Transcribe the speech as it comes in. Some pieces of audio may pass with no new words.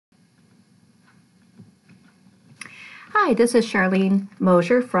Hi, this is Charlene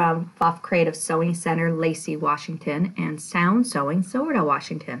Mosier from PFAFF Creative Sewing Center, Lacey, Washington, and Sound Sewing, Silverdale,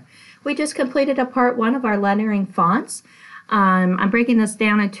 Washington. We just completed a part 1 of our lettering fonts. I'm breaking this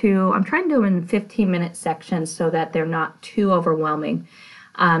down into, I'm trying to do them in 15-minute sections so that they're not too overwhelming.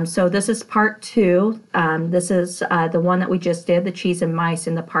 So this is part 2. This is the one that we just did, the cheese and mice,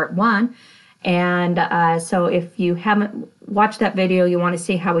 in the part 1. And so if you haven't watched that video, you want to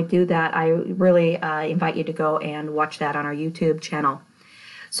see how we do that, I really invite you to go and watch that on our YouTube channel.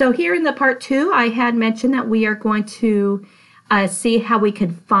 So here in the part 2, I had mentioned that we are going to see how we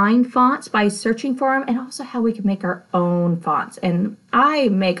can find fonts by searching for them, and also how we can make our own fonts. And I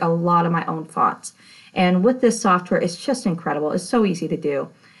make a lot of my own fonts. And with this software, it's just incredible. It's so easy to do.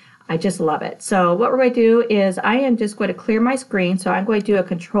 I just love it. So what we're going to do is I am just going to clear my screen. So I'm going to do a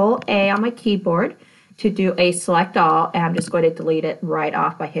Control-A on my keyboard to do a select all, and I'm just going to delete it right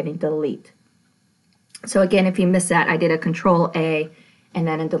off by hitting delete. So again, if you missed that, I did a Control-A and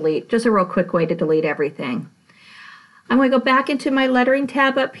then a delete. Just a real quick way to delete everything. I'm going to go back into my lettering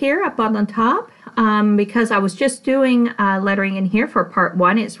tab up here, up on the top, because I was just doing lettering in here for part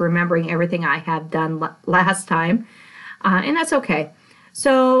 1. It's remembering everything I have done last time, and that's okay.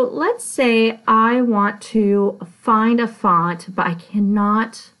 So let's say I want to find a font, but I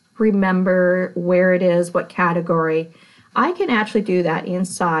cannot remember where it is, what category. I can actually do that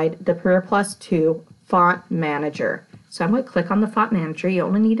inside the Premiere Plus 2 Font Manager. So I'm going to click on the Font Manager. You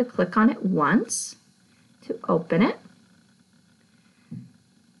only need to click on it once to open it.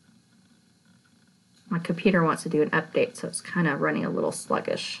 My computer wants to do an update, so it's kind of running a little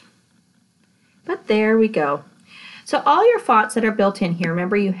sluggish. But there we go. So all your fonts that are built in here,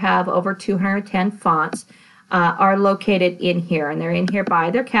 remember you have over 210 fonts, are located in here, and they're in here by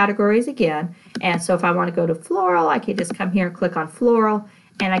their categories again. And so if I want to go to floral, I can just come here and click on floral,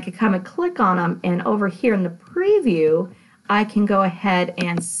 and I can come and click on them, and over here in the preview I can go ahead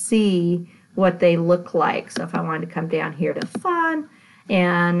and see what they look like. So if I wanted to come down here to fun,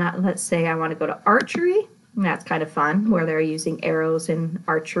 and let's say I want to go to archery, and that's kind of fun, where they're using arrows and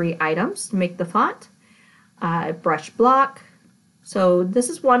archery items to make the font. Brush block. So this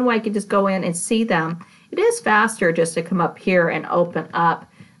is one way I can just go in and see them. It is faster just to come up here and open up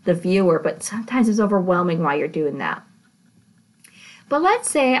the viewer, but sometimes it's overwhelming while you're doing that. But let's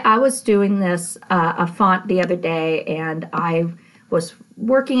say I was doing this a font the other day, and I was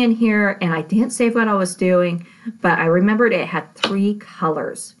working in here and I didn't save what I was doing, but I remembered it had 3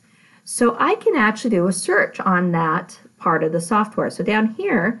 colors. So I can actually do a search on that part of the software. So down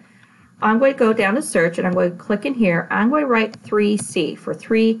here, I'm going to go down to search, and I'm going to click in here. I'm going to write 3C for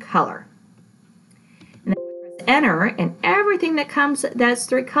 3 color. And then press enter, and everything that comes that's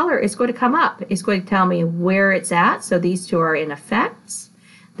 3 color is going to come up. It's going to tell me where it's at. So these 2 are in effects.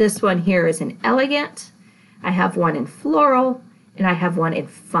 This one here is in elegant. I have one in floral, and I have one in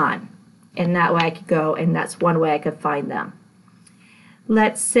fun. And that way I could go, and that's one way I could find them.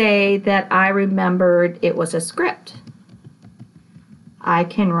 Let's say that I remembered it was a script. I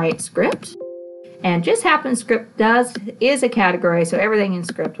can write script, and just happens script is a category, so everything in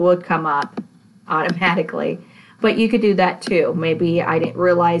script would come up automatically. But you could do that too. Maybe I didn't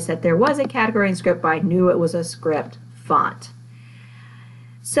realize that there was a category in script, but I knew it was a script font.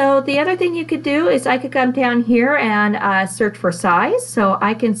 So the other thing you could do is I could come down here and search for size. So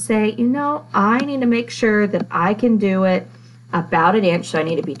I can say, you know, I need to make sure that I can do it about 1 inch, so I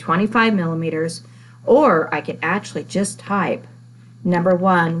need to be 25 millimeters, or I can actually just type number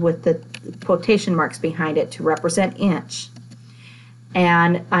 1 with the quotation marks behind it to represent inch.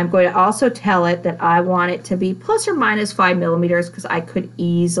 And I'm going to also tell it that I want it to be plus or minus 5 millimeters, because I could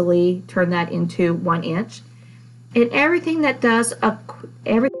easily turn that into 1 inch. And everything that everything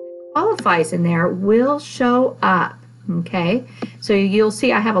that qualifies in there will show up. Okay, so you'll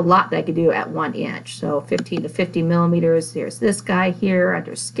see I have a lot that I could do at 1 inch. So 15 to 50 millimeters. There's this guy here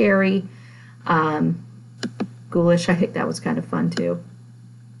under scary. Ghoulish, I think that was kind of fun too.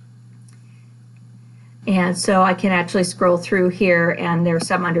 And so I can actually scroll through here, and there's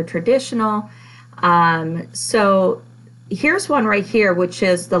some under traditional. So here's one right here, which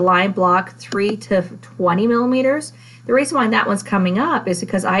is the line block 3 to 20 millimeters. The reason why that one's coming up is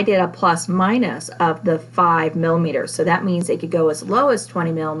because I did a plus minus of the 5 millimeters. So that means it could go as low as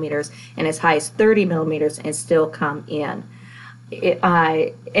 20 millimeters and as high as 30 millimeters and still come in.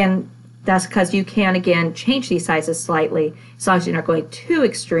 And that's because you can, again, change these sizes slightly. As long as you're not going too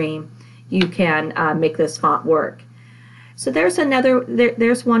extreme, you can make this font work. So there's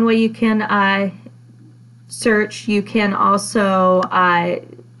there's one way you can search. You can also,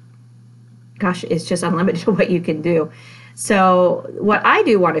 gosh, it's just unlimited what you can do. So what I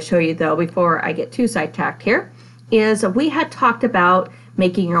do want to show you, though, before I get too sidetracked here, is we had talked about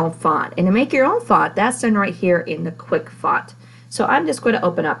making your own font. And to make your own font, that's done right here in the quick font. So I'm just going to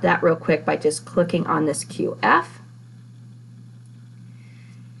open up that real quick by just clicking on this QF.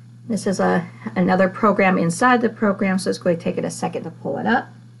 This is another program inside the program, so it's going to take it a second to pull it up.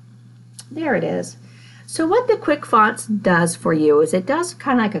 There it is. So what the quick fonts does for you is it does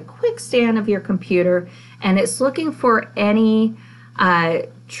kind of like a quick scan of your computer, and it's looking for any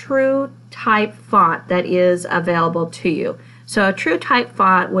true type font that is available to you. So a true type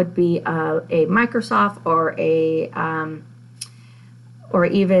font would be a Microsoft or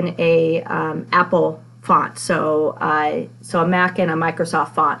even a Apple font. So a Mac and a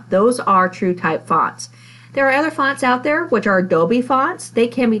Microsoft font. Those are true type fonts. There are other fonts out there which are Adobe fonts. They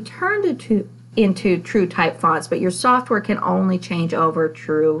can be turned into true type fonts, but your software can only change over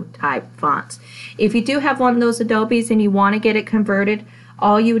true type fonts. If you do have one of those Adobes and you want to get it converted,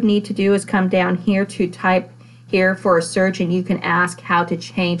 all you would need to do is come down here to type here for a search, and you can ask how to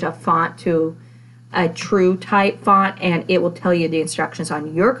change a font to a true type font, and it will tell you the instructions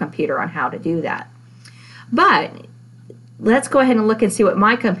on your computer on how to do that. But let's go ahead and look and see what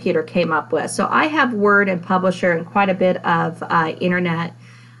my computer came up with. So I have Word and Publisher and quite a bit of internet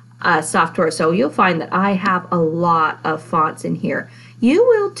software, so you'll find that I have a lot of fonts in here. You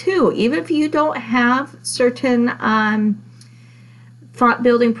will too, even if you don't have certain font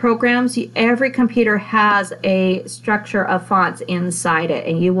building programs. Every computer has a structure of fonts inside it,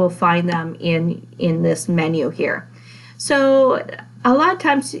 and you will find them in this menu here. So a lot of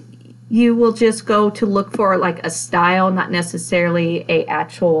times you will just go to look for like a style, not necessarily a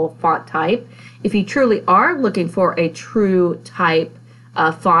actual font type. If you truly are looking for a true type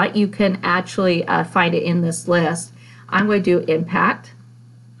font, you can actually find it in this list. I'm going to do impact.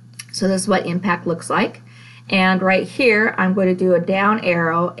 So this is what impact looks like. And right here, I'm going to do a down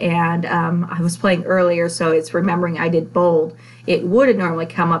arrow, and I was playing earlier, so it's remembering I did bold. It would have normally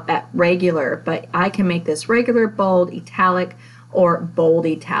come up at regular, but I can make this regular, bold, italic, or bold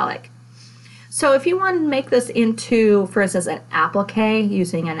italic. So if you want to make this into, for instance, an applique,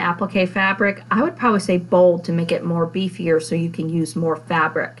 using an applique fabric, I would probably say bold to make it more beefier so you can use more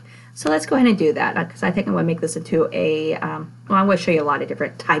fabric. So let's go ahead and do that, because I think I'm going to make this into a, well, I'm going to show you a lot of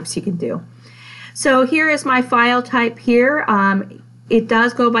different types you can do. So here is my file type here. It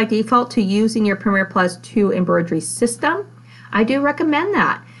does go by default to using your Premiere Plus 2 embroidery system. I do recommend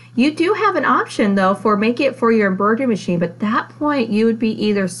that. You do have an option though for make it for your embroidery machine, but at that point you would be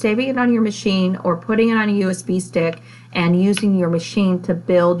either saving it on your machine or putting it on a USB stick and using your machine to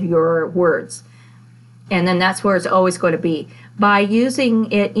build your words. And then that's where it's always going to be. By using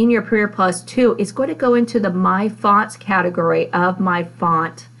it in your Premiere Plus 2, it's going to go into the My Fonts category of My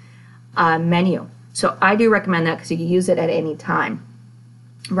Font menu. So I do recommend that because you can use it at any time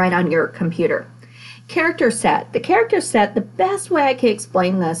right on your computer. Character set. The character set, the best way I can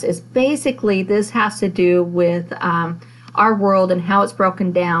explain this is basically this has to do with our world and how it's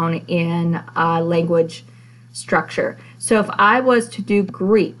broken down in language structure. So if I was to do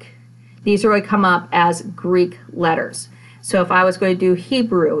Greek, these are going to come up as Greek letters. So if I was going to do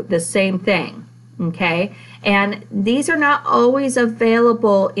Hebrew, the same thing. Okay, and these are not always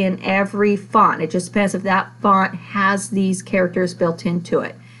available in every font. It just depends if that font has these characters built into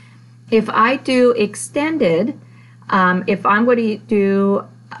it. If I do extended, if I'm going to do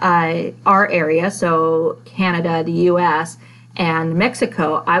our area, so Canada, the US, and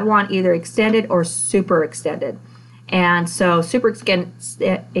Mexico, I want either extended or super extended. And so super extended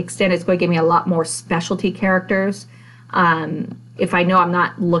is going to give me a lot more specialty characters. If I know I'm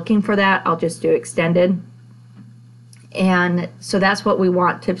not looking for that, I'll just do extended. And so that's what we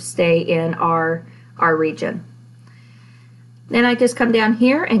want to stay in our region. Then I just come down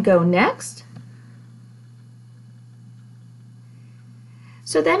here and go next.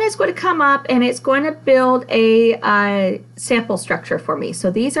 So then it's going to come up and it's going to build a sample structure for me. So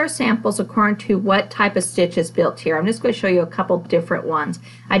these are samples according to what type of stitch is built here. I'm just going to show you a couple different ones.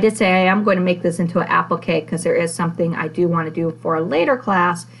 I did say I am going to make this into an applique because there is something I do want to do for a later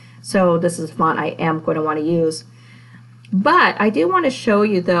class. So this is font I am going to want to use. But I do want to show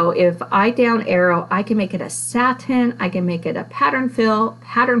you though, if I down arrow, I can make it a satin, I can make it a pattern fill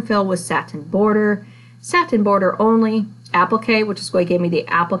with satin border only, applique, which is going to give me the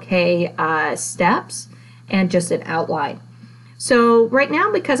applique steps and just an outline. So right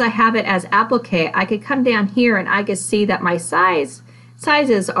now, because I have it as applique, I could come down here and I can see that my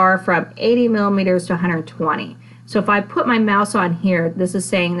sizes are from 80 millimeters to 120. So if I put my mouse on here, this is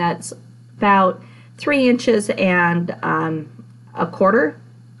saying that's about 3 inches and a quarter,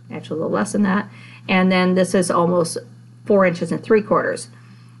 actually a little less than that. And then this is almost 4 inches and 3/4.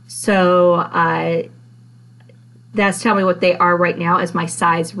 So that's telling me what they are right now as my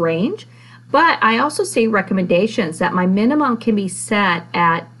size range. But I also see recommendations that my minimum can be set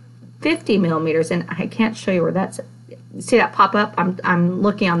at 50 millimeters, and I can't show you where that's. See that pop up? I'm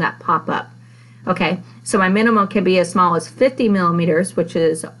looking on that pop up. Okay, so my minimum can be as small as 50 millimeters, which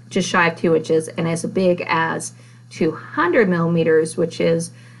is just shy of 2 inches, and as big as 200 millimeters, which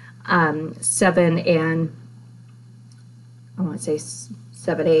is 7 and I want to say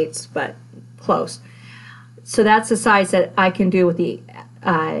 7/8, but close. So that's the size that I can do with the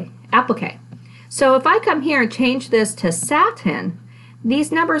applique. So if I come here and change this to satin,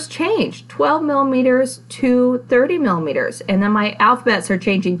 these numbers change, 12 millimeters to 30 millimeters. And then my alphabets are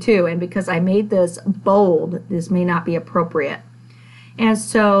changing too. And because I made this bold, this may not be appropriate. And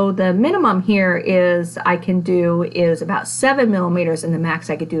so the minimum here is I can do is about 7 millimeters, and the max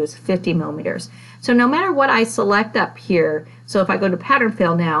I could do is 50 millimeters. So no matter what I select up here, so if I go to pattern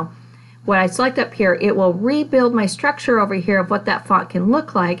fill now, what I select up here, it will rebuild my structure over here of what that font can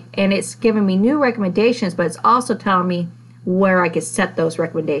look like, and it's giving me new recommendations, but it's also telling me where I could set those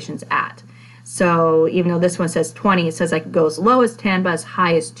recommendations at. So even though this one says 20, it says I could go as low as 10, but as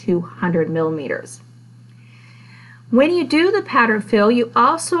high as 200 millimeters. When you do the pattern fill, you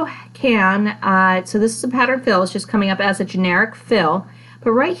also can, so this is a pattern fill, it's just coming up as a generic fill,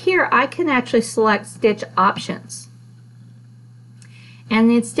 but right here I can actually select stitch options. And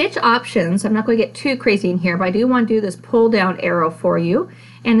in stitch options, I'm not going to get too crazy in here, but I do want to do this pull down arrow for you.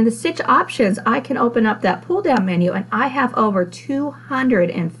 And in the stitch options, I can open up that pull down menu, and I have over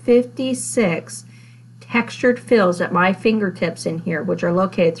 256 textured fills at my fingertips in here, which are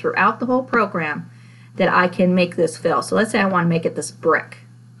located throughout the whole program, that I can make this fill. So let's say I want to make it this brick.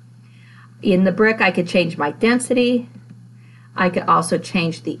 In the brick, I could change my density. I could also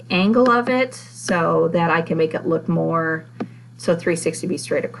change the angle of it so that I can make it look more, so 360 be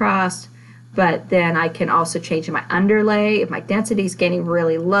straight across. But then I can also change my underlay. If my density is getting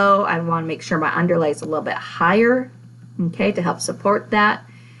really low, I want to make sure my underlay is a little bit higher, okay, to help support that.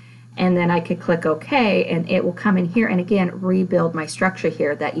 And then I could click OK, and it will come in here and again rebuild my structure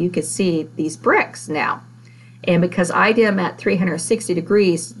here that you can see these bricks now. And because I did them at 360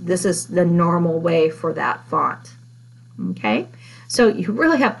 degrees, this is the normal way for that font. Okay, so you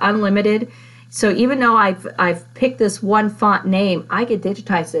really have unlimited. So even though I've picked this one font name, I can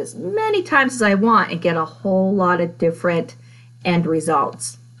digitize this many times as I want and get a whole lot of different end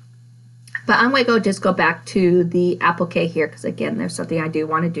results. But I'm going to just go back to the applique here, because again, there's something I do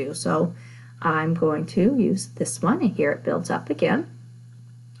want to do. So I'm going to use this one, and here it builds up again.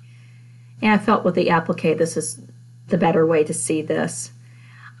 And I felt with the applique, this is the better way to see this.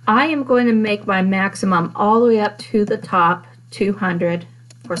 I am going to make my maximum all the way up to the top, 200,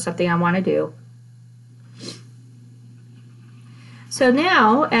 for something I want to do. So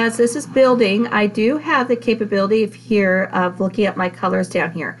now, as this is building, I do have the capability of here of looking at my colors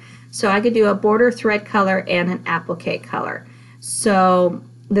down here. So I could do a border thread color and an applique color. So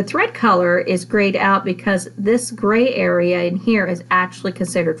the thread color is grayed out because this gray area in here is actually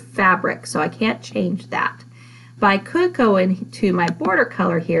considered fabric, so I can't change that. But I could go into my border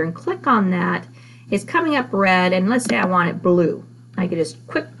color here and click on that. It's coming up red, and let's say I want it blue. I could just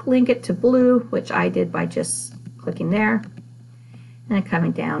quick link it to blue, which I did by just clicking there, and then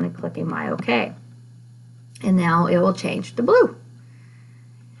coming down and clicking my OK. And now it will change to blue.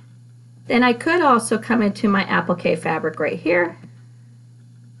 Then I could also come into my applique fabric right here.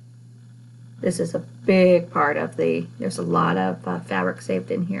 This is a big part of the, there's a lot of fabric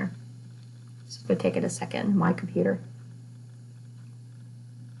saved in here. So it's going to take it a second, my computer.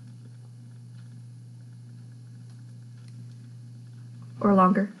 Or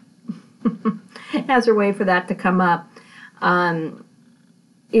longer. As a way for that to come up.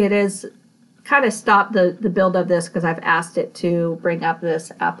 It is kind of stopped the build of this because I've asked it to bring up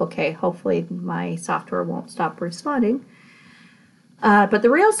this applique. Hopefully my software won't stop responding. But the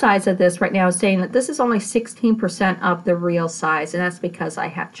real size of this right now is saying that this is only 16% of the real size, and that's because I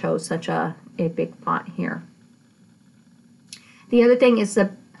have chose such a big font here. The other thing is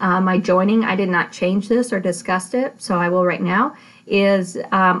my joining. I did not change this or discussed it, so I will right now. Is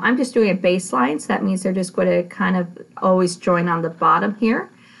I'm just doing a baseline, so that means they're just going to kind of always join on the bottom here.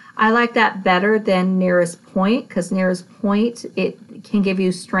 I like that better than nearest point, because nearest point, it can give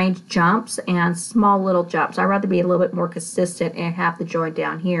you strange jumps and small little jumps. I'd rather be a little bit more consistent and have the join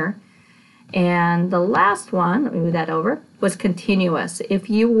down here. And the last one, let me move that over, was continuous. If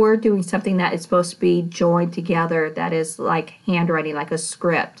you were doing something that is supposed to be joined together, that is like handwriting, like a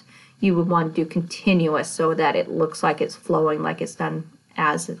script, you would want to do continuous so that it looks like it's flowing, like it's done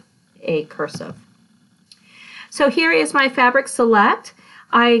as a cursive. So here is my fabric select.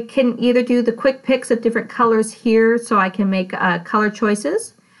 I can either do the quick picks of different colors here so I can make color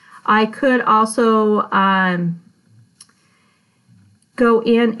choices. I could also go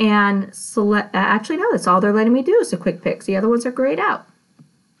in and select, actually no, that's all they're letting me do is the quick picks. The other ones are grayed out.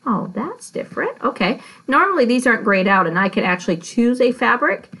 Oh, that's different. Okay. Normally these aren't grayed out, and I can actually choose a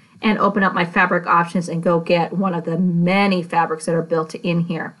fabric and open up my fabric options and go get one of the many fabrics that are built in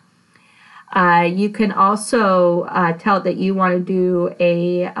here. You can also tell it that you want to do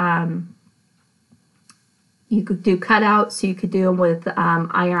a, you could do cutouts, so you could do them with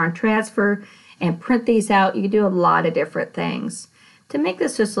iron transfer and print these out. You could do a lot of different things. To make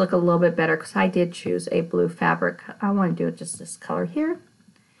this just look a little bit better, because I did choose a blue fabric, I want to do it just this color here.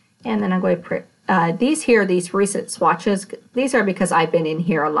 And then I'm going to print these recent swatches. These are because I've been in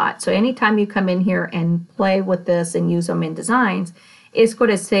here a lot. So anytime you come in here and play with this and use them in designs, it's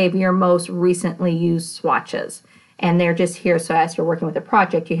going to save your most recently used swatches. And they're just here, so as you're working with a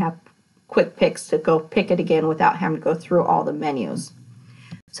project, you have quick picks to go pick it again without having to go through all the menus.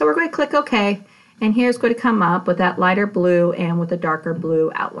 So we're going to click OK, and here's going to come up with that lighter blue and with a darker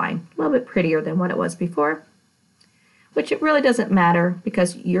blue outline. A little bit prettier than what it was before, which it really doesn't matter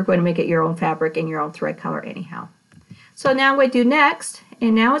because you're going to make it your own fabric and your own thread color anyhow. So now what I do next,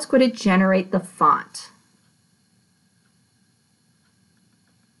 and now it's going to generate the font.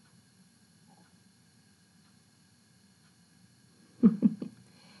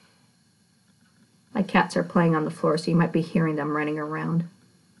 My cats are playing on the floor, so you might be hearing them running around.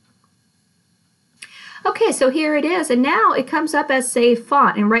 Okay, so here it is, and now it comes up as Save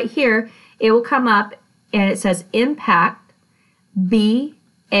Font, and right here it will come up and it says Impact BAE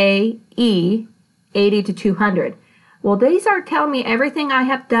 80 to 200. Well, these are telling me everything I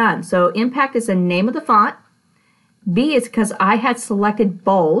have done. So Impact is the name of the font. B is because I had selected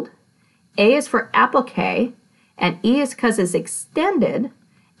bold. A is for applique, and E is because it's extended.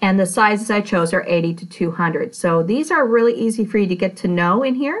 And the sizes I chose are 80 to 200. So these are really easy for you to get to know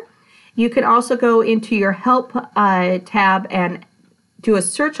in here. You can also go into your Help tab and do a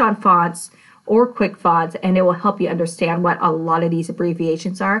search on fonts or quick fonts, and it will help you understand what a lot of these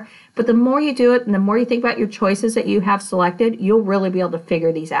abbreviations are. But the more you do it and the more you think about your choices that you have selected, you'll really be able to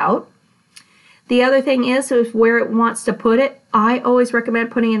figure these out. The other thing is where it wants to put it. I always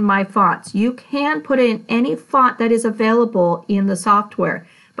recommend putting in My Fonts. You can put in any font that is available in the software.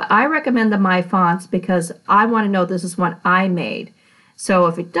 But I recommend the My Fonts because I want to know this is one I made. So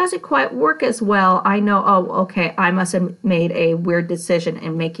if it doesn't quite work as well, I know, oh, okay, I must have made a weird decision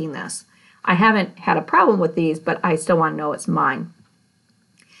in making this. I haven't had a problem with these, but I still want to know it's mine.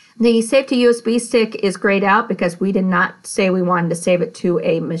 The Save to USB stick is grayed out because we did not say we wanted to save it to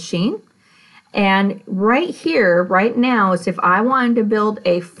a machine. And right here, right now, is if I wanted to build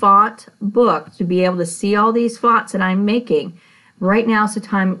a font book to be able to see all these fonts that I'm making, right now is the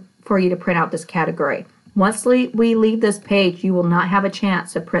time for you to print out this category. Once we leave this page, you will not have a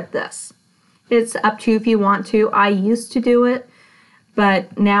chance to print this. It's up to you if you want to. I used to do it,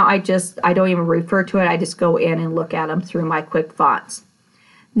 but now I don't even refer to it. I just go in and look at them through my quick fonts.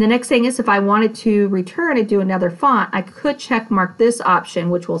 The next thing is if I wanted to return and do another font, I could check mark this option,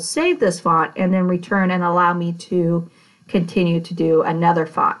 which will save this font and then return and allow me to continue to do another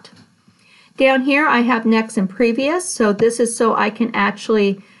font. Down here I have next and previous, so this is so I can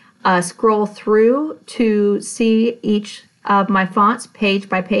actually scroll through to see each of my fonts page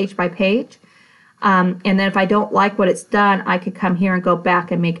by page by page. And then if I don't like what it's done, I could come here and go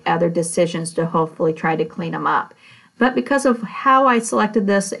back and make other decisions to hopefully try to clean them up. But because of how I selected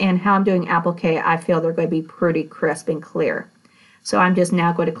this and how I'm doing applique, I feel they're going to be pretty crisp and clear. So I'm just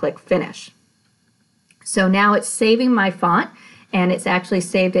now going to click Finish. So now it's saving my font, and it's actually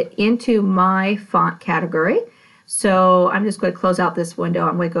saved it into my font category. So I'm just going to close out this window.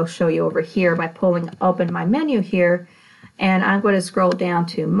 I'm going to go show you over here by pulling open my menu here, and I'm going to scroll down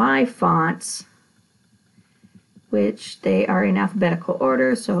to my fonts, which they are in alphabetical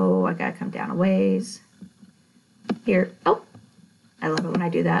order, so I got to come down a ways. Here, oh, I love it when I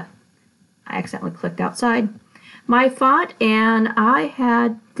do that. I accidentally clicked outside. My font, and I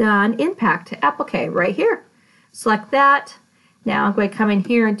had done Impact Applique right here. Select that. Now I'm going to come in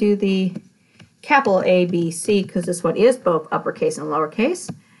here and do the capital A, B, C, because this one is both uppercase and lowercase.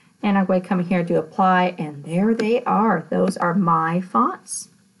 And I'm going to come in here and do Apply, and there they are. Those are my fonts.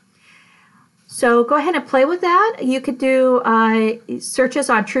 So go ahead and play with that. You could do searches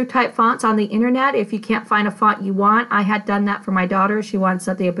on true type fonts on the internet if you can't find a font you want. I had done that for my daughter. She wanted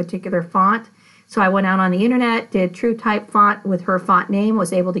something, a particular font. So I went out on the internet, did true type font with her font name,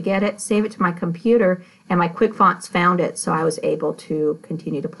 was able to get it, save it to my computer, and my quick fonts found it. So I was able to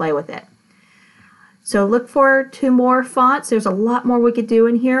continue to play with it. So look forward to more fonts. There's a lot more we could do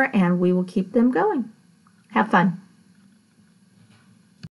in here, and we will keep them going. Have fun.